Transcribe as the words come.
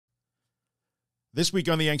This week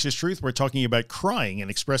on The Anxious Truth, we're talking about crying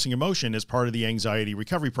and expressing emotion as part of the anxiety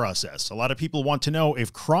recovery process. A lot of people want to know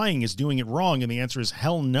if crying is doing it wrong, and the answer is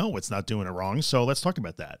hell no, it's not doing it wrong. So let's talk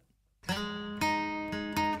about that.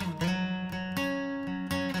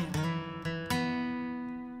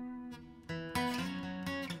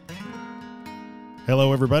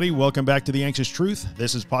 Hello, everybody. Welcome back to The Anxious Truth.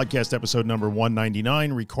 This is podcast episode number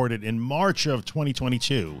 199, recorded in March of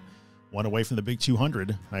 2022. One away from the big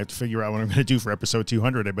 200. I have to figure out what I'm going to do for episode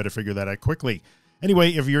 200. I better figure that out quickly.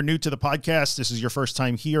 Anyway, if you're new to the podcast, this is your first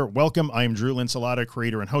time here, welcome. I am Drew Linsalata,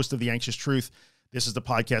 creator and host of The Anxious Truth. This is the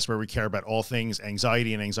podcast where we care about all things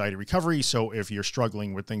anxiety and anxiety recovery. So if you're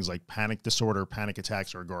struggling with things like panic disorder, panic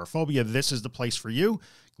attacks, or agoraphobia, this is the place for you.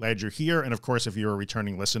 Glad you're here. And of course, if you're a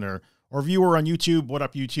returning listener or viewer on YouTube, what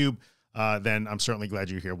up YouTube? Then I'm certainly glad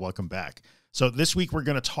you're here. Welcome back. So this week, we're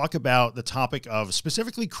going to talk about the topic of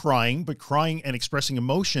specifically crying, but crying and expressing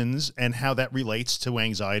emotions and how that relates to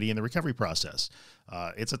anxiety in the recovery process.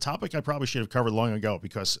 It's a topic I probably should have covered long ago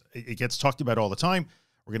because it gets talked about all the time.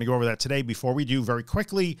 We're going to go over that today. Before we do, very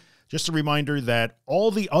quickly, just a reminder that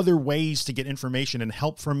all the other ways to get information and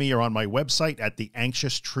help from me are on my website at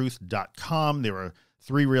theanxioustruth.com. There are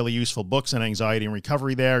 3 really useful books on anxiety and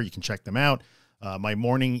recovery there. You can check them out. My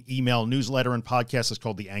morning email newsletter and podcast is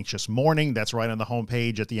called The Anxious Morning. That's right on the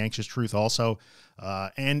homepage at The Anxious Truth also.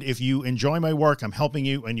 And if you enjoy my work, I'm helping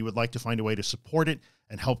you, and you would like to find a way to support it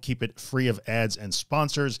and help keep it free of ads and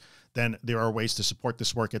sponsors, then there are ways to support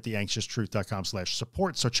this work at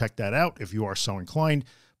theanxioustruth.com/support. So check that out if you are so inclined.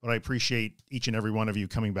 But I appreciate each and every one of you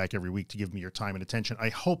coming back every week to give me your time and attention. I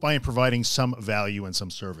hope I am providing some value and some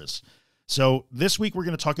service. So this week, we're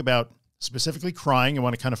going to talk about specifically crying. I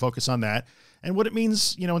want to kind of focus on that and what it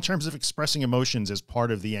means, in terms of expressing emotions as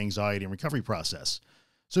part of the anxiety and recovery process.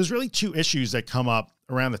 So there's really 2 issues that come up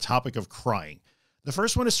around the topic of crying. The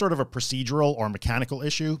first one is sort of a procedural or mechanical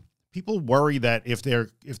issue. People worry that if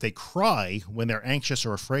they cry when they're anxious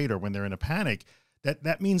or afraid or when they're in a panic,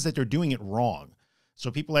 that means that they're doing it wrong.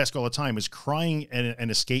 So people ask all the time, is crying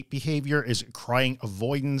an escape behavior? Is crying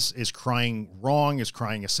avoidance? Is crying wrong? Is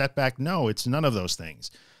crying a setback? No, it's none of those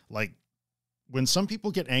things. Like, when some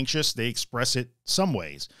people get anxious, they express it some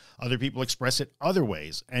ways. Other people express it other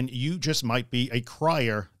ways. And you just might be a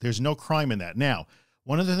crier. There's no crime in that. Now,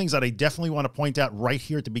 one of the things that I definitely want to point out right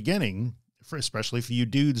here at the beginning, especially for you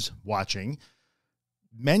dudes watching,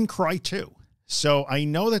 men cry too. So I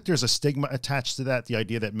know that there's a stigma attached to that, the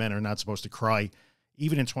idea that men are not supposed to cry.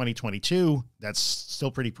 Even in 2022, that's still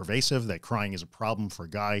pretty pervasive, that crying is a problem for a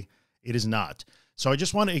guy. It is not. So I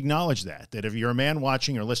just want to acknowledge that if you're a man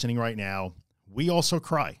watching or listening right now, we also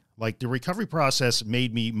cry. Like, the recovery process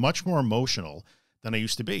made me much more emotional than I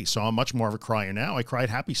used to be. So I'm much more of a crier now. I cry at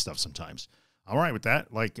happy stuff sometimes. I'm all right with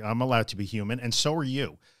that. Like, I'm allowed to be human, and so are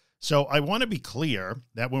you. So I want to be clear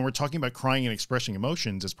that when we're talking about crying and expressing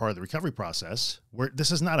emotions as part of the recovery process,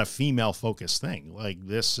 this is not a female focused thing. Like,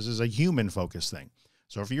 this is a human focused thing.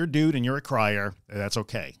 So if you're a dude and you're a crier, that's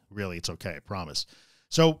okay. Really, it's okay. I promise.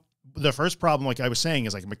 So the first problem, like I was saying,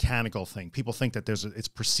 is like a mechanical thing. People think that it's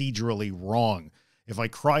procedurally wrong. If I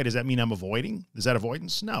cry, does that mean I'm avoiding? Is that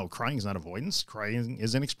avoidance? No, crying is not avoidance. Crying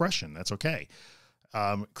is an expression. That's okay.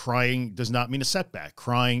 Crying does not mean a setback.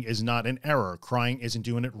 Crying is not an error. Crying isn't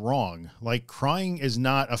doing it wrong. Like, crying is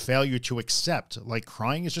not a failure to accept. Like,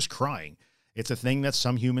 crying is just crying. It's a thing that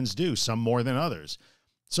some humans do, some more than others.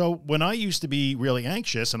 So when I used to be really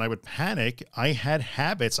anxious and I would panic, I had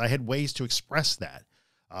habits. I had ways to express that.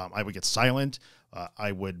 I would get silent.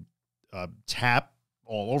 I would tap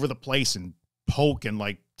all over the place and poke and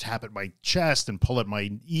like tap at my chest and pull at my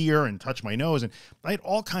ear and touch my nose. And I had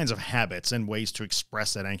all kinds of habits and ways to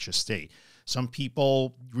express that anxious state. Some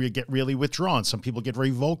people get really withdrawn. Some people get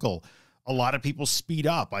very vocal. A lot of people speed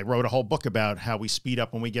up. I wrote a whole book about how we speed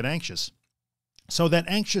up when we get anxious. So that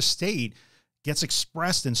anxious state gets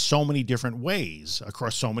expressed in so many different ways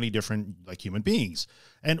across so many different human beings.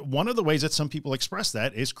 And one of the ways that some people express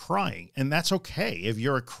that is crying. And that's okay. If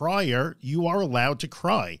you're a crier, you are allowed to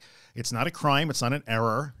cry. It's not a crime. It's not an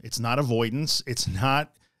error. It's not avoidance. It's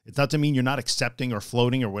not to mean you're not accepting or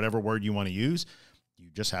floating or whatever word you want to use.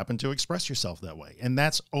 You just happen to express yourself that way. And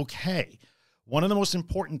that's okay. One of the most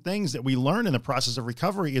important things that we learn in the process of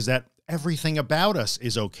recovery is that everything about us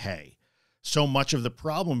is okay. So much of the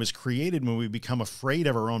problem is created when we become afraid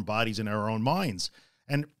of our own bodies and our own minds.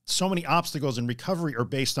 And so many obstacles in recovery are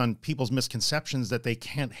based on people's misconceptions that they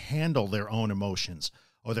can't handle their own emotions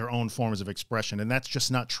or their own forms of expression. And that's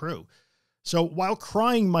just not true. So while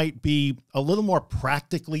crying might be a little more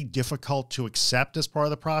practically difficult to accept as part of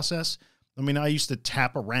the process, I mean, I used to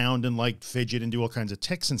tap around and like fidget and do all kinds of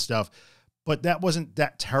tics and stuff, but that wasn't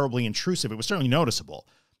that terribly intrusive. It was certainly noticeable,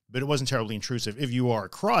 but it wasn't terribly intrusive. If you are a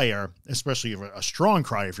crier, especially if you're a strong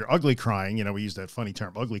crier, if you're ugly crying, you know, we use that funny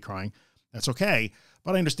term, ugly crying, that's okay.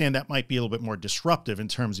 But I understand that might be a little bit more disruptive in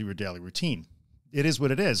terms of your daily routine. It is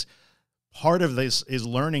what it is. Part of this is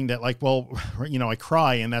learning that, like, well, you know, I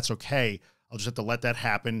cry and that's okay. I'll just have to let that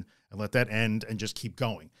happen and let that end and just keep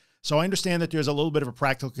going. So I understand that there's a little bit of a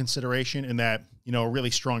practical consideration in that, you know, a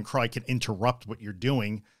really strong cry can interrupt what you're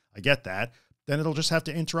doing. I get that. Then it'll just have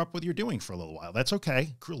to interrupt what you're doing for a little while. That's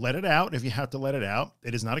okay. Let it out if you have to let it out.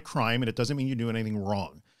 It is not a crime and it doesn't mean you're doing anything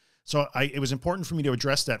wrong. So it was important for me to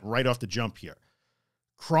address that right off the jump here.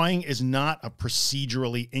 Crying is not a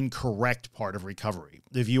procedurally incorrect part of recovery.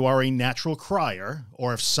 If you are a natural crier,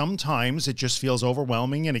 or if sometimes it just feels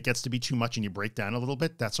overwhelming and it gets to be too much and you break down a little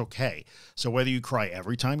bit, that's okay. So whether you cry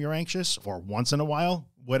every time you're anxious or once in a while,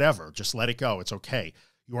 whatever, just let it go. It's okay.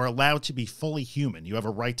 You are allowed to be fully human. You have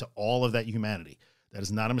a right to all of that humanity. That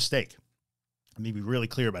is not a mistake. Let me be really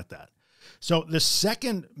clear about that. So the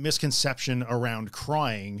second misconception around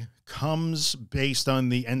crying comes based on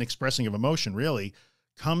the and expressing of emotion, really,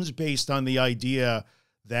 comes based on the idea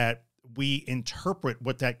that we interpret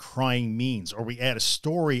what that crying means, or we add a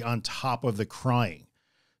story on top of the crying.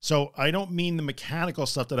 So I don't mean the mechanical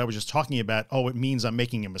stuff that I was just talking about. Oh, it means I'm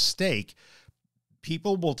making a mistake.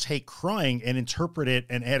 People will take crying and interpret it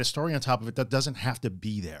and add a story on top of it that doesn't have to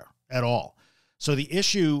be there at all. So the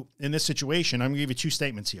issue in this situation, I'm gonna give you two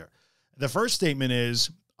statements here. The first statement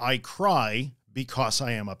is, I cry because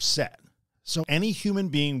I am upset. So any human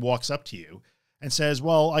being walks up to you and says,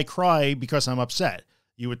 well, I cry because I'm upset.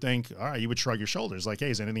 You would think, all right, you would shrug your shoulders like, hey,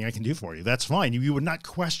 is there anything I can do for you? That's fine. You would not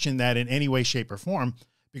question that in any way, shape, or form,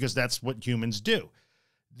 because that's what humans do.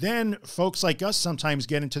 Then folks like us sometimes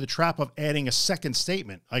get into the trap of adding a second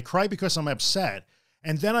statement. I cry because I'm upset,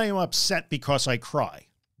 and then I am upset because I cry.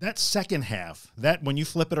 That second half, that when you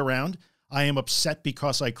flip it around, I am upset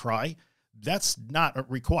because I cry, that's not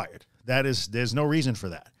required. There's no reason for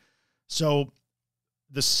that. So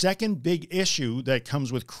the second big issue that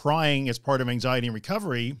comes with crying as part of anxiety and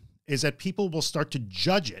recovery is that people will start to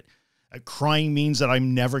judge it. Crying means that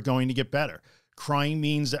I'm never going to get better. Crying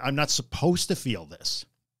means that I'm not supposed to feel this.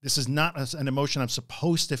 This is not an emotion I'm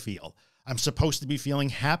supposed to feel. I'm supposed to be feeling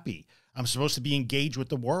happy. I'm supposed to be engaged with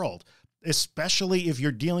the world, especially if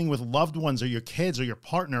you're dealing with loved ones or your kids or your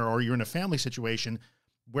partner, or you're in a family situation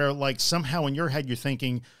where, like, somehow in your head, you're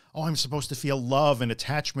thinking, oh, I'm supposed to feel love and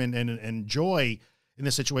attachment and joy in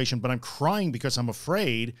this situation, but I'm crying because I'm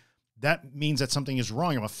afraid. That means that something is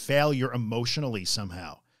wrong. I'm a failure emotionally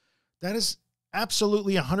somehow. That is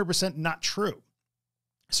absolutely 100% not true.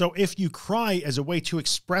 So if you cry as a way to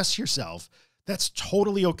express yourself, that's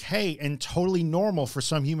totally okay and totally normal for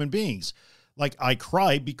some human beings. Like, I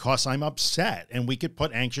cry because I'm upset, and we could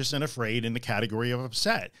put anxious and afraid in the category of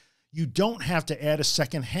upset. You don't have to add a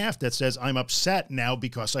second half that says I'm upset now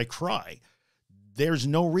because I cry. There's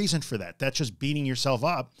no reason for that. That's just beating yourself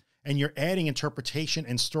up, and you're adding interpretation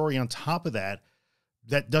and story on top of that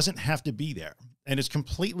that doesn't have to be there, and is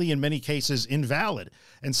completely, in many cases, invalid,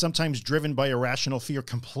 and sometimes driven by irrational fear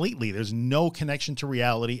completely. There's no connection to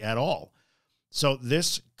reality at all. So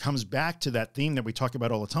this comes back to that theme that we talk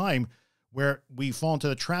about all the time, where we fall into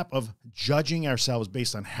the trap of judging ourselves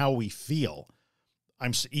based on how we feel.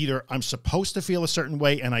 I'm supposed to feel a certain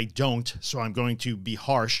way and I don't, so I'm going to be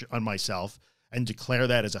harsh on myself and declare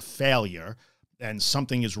that as a failure, and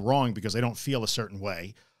something is wrong because I don't feel a certain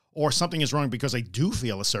way, or something is wrong because I do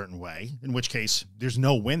feel a certain way, in which case there's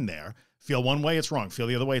no win there. Feel one way, it's wrong. Feel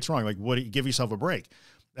the other way, it's wrong. Like, give yourself a break.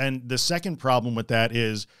 And the second problem with that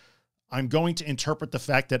is I'm going to interpret the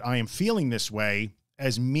fact that I am feeling this way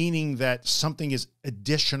as meaning that something is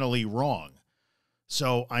additionally wrong.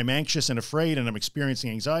 So I'm anxious and afraid, and I'm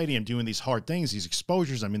experiencing anxiety. I'm doing these hard things, these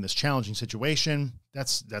exposures. I'm in this challenging situation.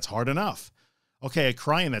 That's hard enough. Okay, I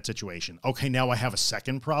cry in that situation. Okay, now I have a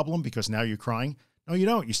second problem because now you're crying. No, you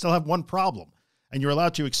don't. You still have one problem, and you're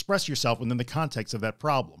allowed to express yourself within the context of that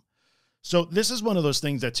problem. So this is one of those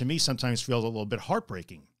things that to me sometimes feels a little bit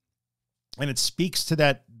heartbreaking. And it speaks to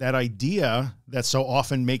that idea that so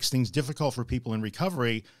often makes things difficult for people in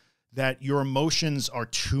recovery, that your emotions are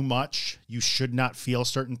too much. You should not feel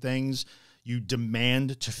certain things. You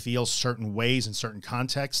demand to feel certain ways in certain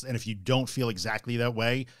contexts. And if you don't feel exactly that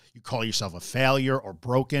way, you call yourself a failure or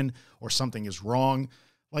broken, or something is wrong.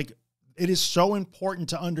 Like, it is so important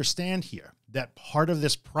to understand here that part of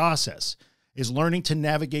this process is learning to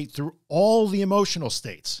navigate through all the emotional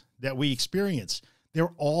states that we experience.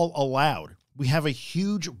 They're all allowed. We have a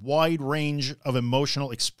huge, wide range of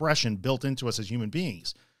emotional expression built into us as human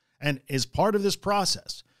beings. And as part of this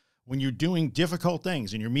process, when you're doing difficult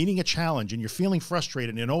things and you're meeting a challenge and you're feeling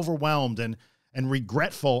frustrated and overwhelmed and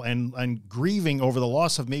regretful and grieving over the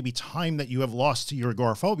loss of maybe time that you have lost to your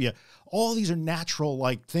agoraphobia, all these are natural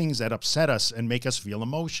like things that upset us and make us feel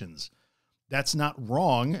emotions. That's not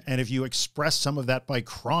wrong. And if you express some of that by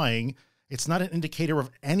crying, it's not an indicator of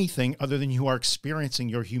anything other than you are experiencing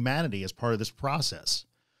your humanity as part of this process.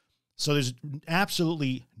 So there's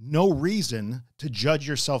absolutely no reason to judge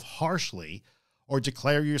yourself harshly or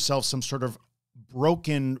declare yourself some sort of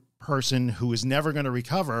broken person who is never going to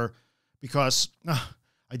recover because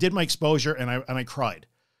I did my exposure and I cried.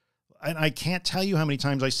 And I can't tell you how many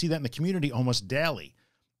times I see that in the community almost daily,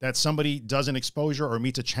 that somebody does an exposure or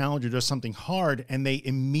meets a challenge or does something hard and they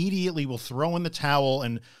immediately will throw in the towel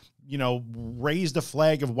and, you know, raise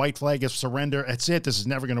the white flag of surrender. That's it. This is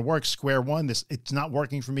never going to work. Square one. It's not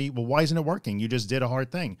working for me. Well, why isn't it working? You just did a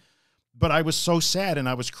hard thing. But I was so sad and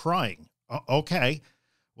I was crying. Okay.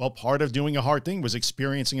 Well, part of doing a hard thing was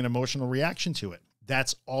experiencing an emotional reaction to it.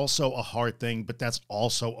 That's also a hard thing, but that's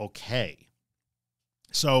also okay.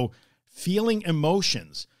 So feeling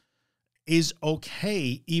emotions is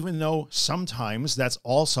okay, even though sometimes that's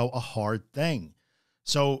also a hard thing.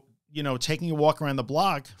 So, you know, taking a walk around the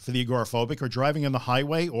block for the agoraphobic or driving on the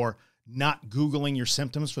highway or not Googling your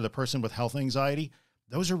symptoms for the person with health anxiety,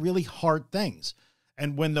 those are really hard things.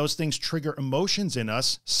 And when those things trigger emotions in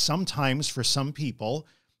us, sometimes for some people,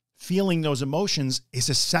 feeling those emotions is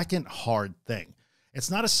a second hard thing. It's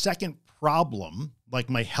not a second problem, like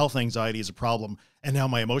my health anxiety is a problem and now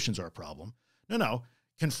my emotions are a problem. No.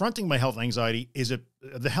 Confronting my health anxiety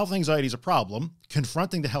the health anxiety is a problem.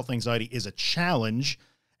 Confronting the health anxiety is a challenge,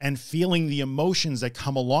 and feeling the emotions that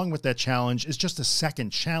come along with that challenge is just a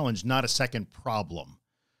second challenge, not a second problem.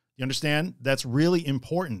 You understand? That's really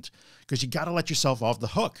important because you got to let yourself off the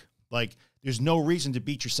hook. Like, there's no reason to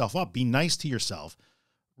beat yourself up. Be nice to yourself.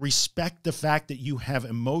 Respect the fact that you have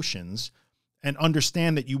emotions and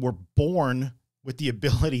understand that you were born with the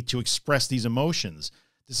ability to express these emotions.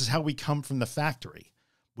 This is how we come from the factory.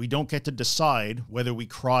 We don't get to decide whether we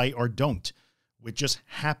cry or don't. It just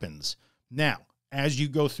happens. Now, as you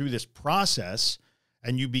go through this process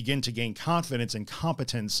and you begin to gain confidence and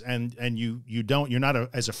competence and you're not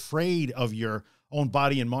as afraid of your own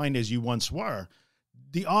body and mind as you once were,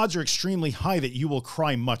 the odds are extremely high that you will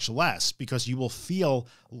cry much less because you will feel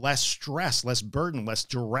less stress, less burden, less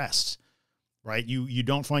duress, right? You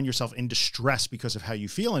don't find yourself in distress because of how you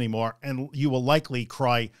feel anymore, and you will likely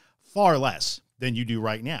cry far less than you do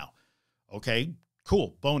right now. Okay,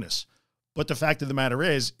 cool, bonus. But the fact of the matter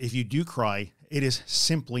is, if you do cry, it is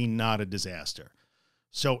simply not a disaster.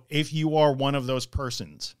 So if you are one of those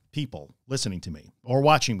people listening to me or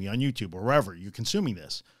watching me on YouTube or wherever you're consuming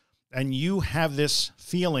this, and you have this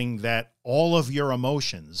feeling that all of your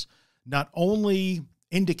emotions not only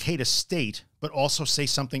indicate a state, but also say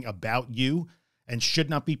something about you and should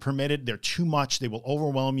not be permitted. They're too much. They will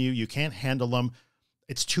overwhelm you. You can't handle them.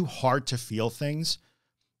 It's too hard to feel things.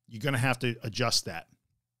 You're going to have to adjust that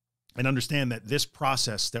and understand that this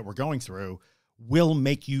process that we're going through will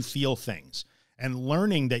make you feel things, and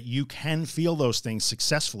learning that you can feel those things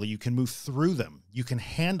successfully. You can move through them. You can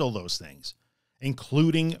handle those things,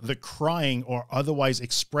 including the crying or otherwise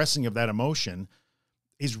expressing of that emotion,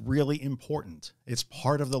 is really important. It's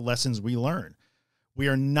part of the lessons we learn. We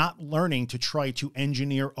are not learning to try to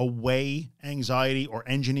engineer away anxiety or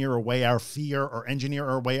engineer away our fear or engineer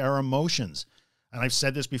away our emotions. And I've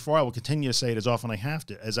said this before, I will continue to say it as often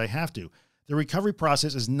as I have to. The recovery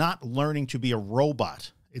process is not learning to be a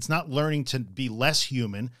robot. It's not learning to be less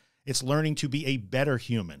human. It's learning to be a better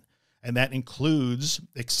human. And that includes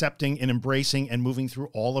accepting and embracing and moving through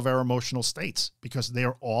all of our emotional states, because they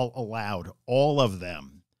are all allowed, all of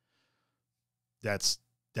them. That's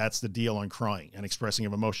the deal on crying and expressing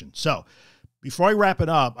of emotion. So before I wrap it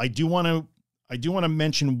up, I do want to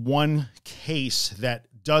mention one case that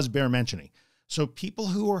does bear mentioning. So people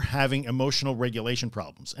who are having emotional regulation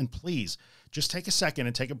problems, and please just take a second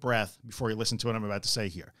and take a breath before you listen to what I'm about to say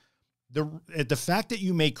here. The fact that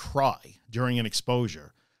you may cry during an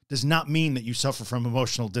exposure does not mean that you suffer from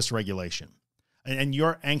emotional dysregulation. And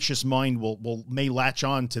your anxious mind may latch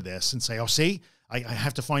on to this and say, oh, see, I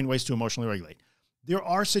have to find ways to emotionally regulate. There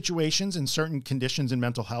are situations and certain conditions in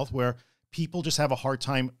mental health where people just have a hard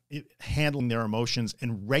time handling their emotions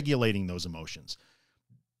and regulating those emotions,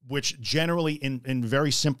 which generally in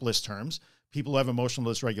very simplest terms, people who have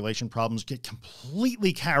emotional dysregulation problems get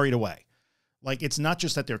completely carried away. Like, it's not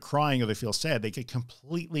just that they're crying or they feel sad. They get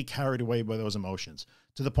completely carried away by those emotions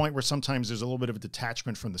to the point where sometimes there's a little bit of a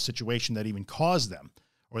detachment from the situation that even caused them,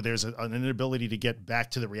 or there's an inability to get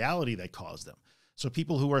back to the reality that caused them. So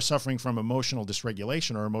people who are suffering from emotional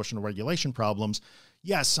dysregulation or emotional regulation problems,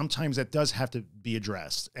 yes, sometimes that does have to be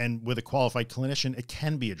addressed. And with a qualified clinician, it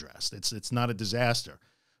can be addressed. It's not a disaster,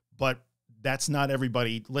 but that's not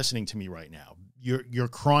everybody listening to me right now. Your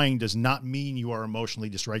crying does not mean you are emotionally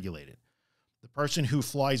dysregulated. The person who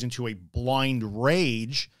flies into a blind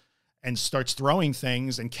rage and starts throwing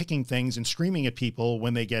things and kicking things and screaming at people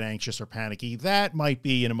when they get anxious or panicky, that might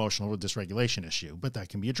be an emotional dysregulation issue, but that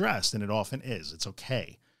can be addressed, and it often is. It's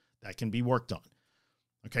okay. That can be worked on.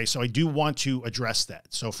 Okay, so I do want to address that.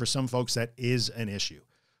 So for some folks, that is an issue,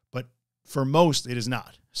 but for most, it is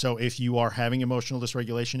not. So if you are having emotional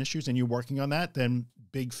dysregulation issues and you're working on that, then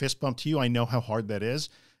big fist bump to you. I know how hard that is,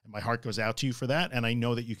 and my heart goes out to you for that, and I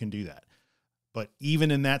know that you can do that. But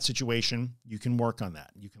even in that situation, you can work on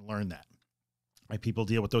that. You can learn that. People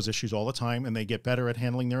deal with those issues all the time, and they get better at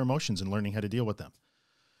handling their emotions and learning how to deal with them.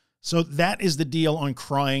 So that is the deal on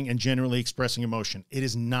crying and generally expressing emotion. It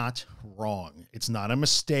is not wrong. It's not a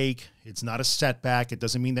mistake. It's not a setback. It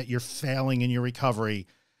doesn't mean that you're failing in your recovery.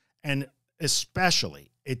 And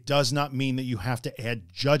especially, it does not mean that you have to add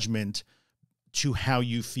judgment to how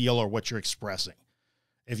you feel or what you're expressing.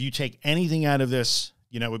 If you take anything out of this,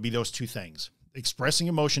 it would be those two things. Expressing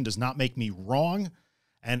emotion does not make me wrong,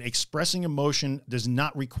 and expressing emotion does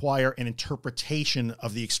not require an interpretation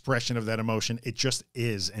of the expression of that emotion. It just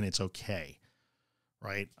is, and it's okay,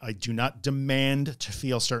 right? I do not demand to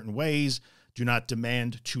feel certain ways, do not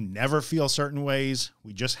demand to never feel certain ways.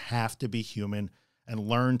 We just have to be human and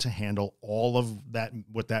learn to handle all of that,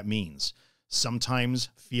 what that means. Sometimes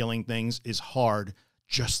feeling things is hard,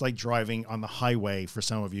 just like driving on the highway for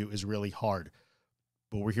some of you is really hard.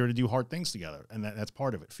 But we're here to do hard things together, and that's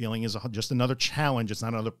part of it. Feeling is just another challenge. It's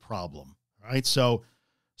not another problem, right? So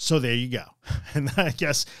there you go. And I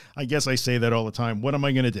guess I say that all the time. What am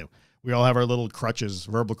I going to do? We all have our little crutches,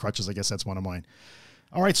 verbal crutches. I guess that's one of mine.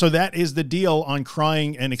 All right, so that is the deal on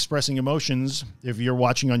crying and expressing emotions. If you're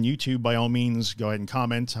watching on YouTube, by all means, go ahead and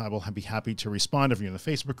comment. I will be happy to respond. If you're in the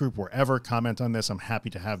Facebook group, wherever, comment on this. I'm happy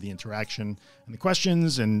to have the interaction and the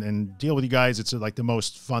questions and deal with you guys. It's like the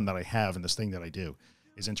most fun that I have in this thing that I do,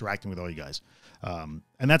 is interacting with all you guys. And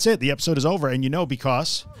that's it. The episode is over. And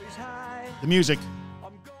because the music,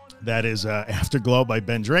 that is Afterglow by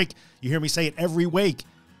Ben Drake. You hear me say it every week.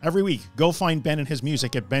 Go find Ben and his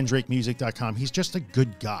music at bendrakemusic.com. He's just a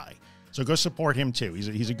good guy. So go support him too.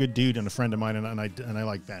 He's a good dude and a friend of mine, and I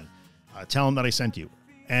like Ben. Tell him that I sent you.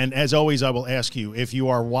 And as always, I will ask you, if you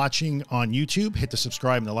are watching on YouTube, hit the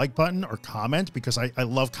subscribe and the like button, or comment, because I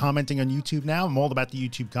love commenting on YouTube now. I'm all about the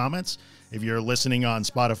YouTube comments. If you're listening on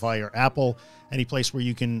Spotify or Apple, any place where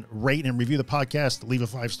you can rate and review the podcast, leave a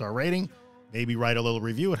 5-star rating, maybe write a little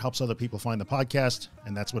review. It helps other people find the podcast,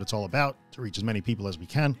 and that's what it's all about, to reach as many people as we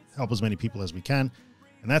can, help as many people as we can.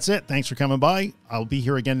 And that's it. Thanks for coming by. I'll be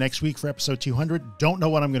here again next week for episode 200. Don't know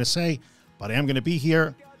what I'm going to say, but I am going to be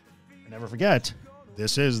here. And never forget,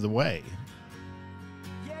 this is the way.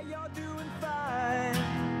 Yeah, you're doing fine.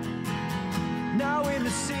 Now in the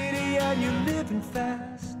city and you're living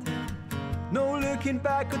fast. No looking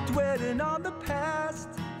back or dwelling on the past.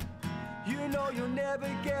 You know you'll never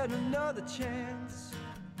get another chance.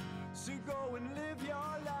 So go and live your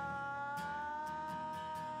life.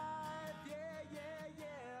 Yeah, yeah,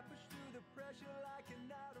 yeah. Push through the pressure like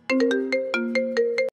an atom.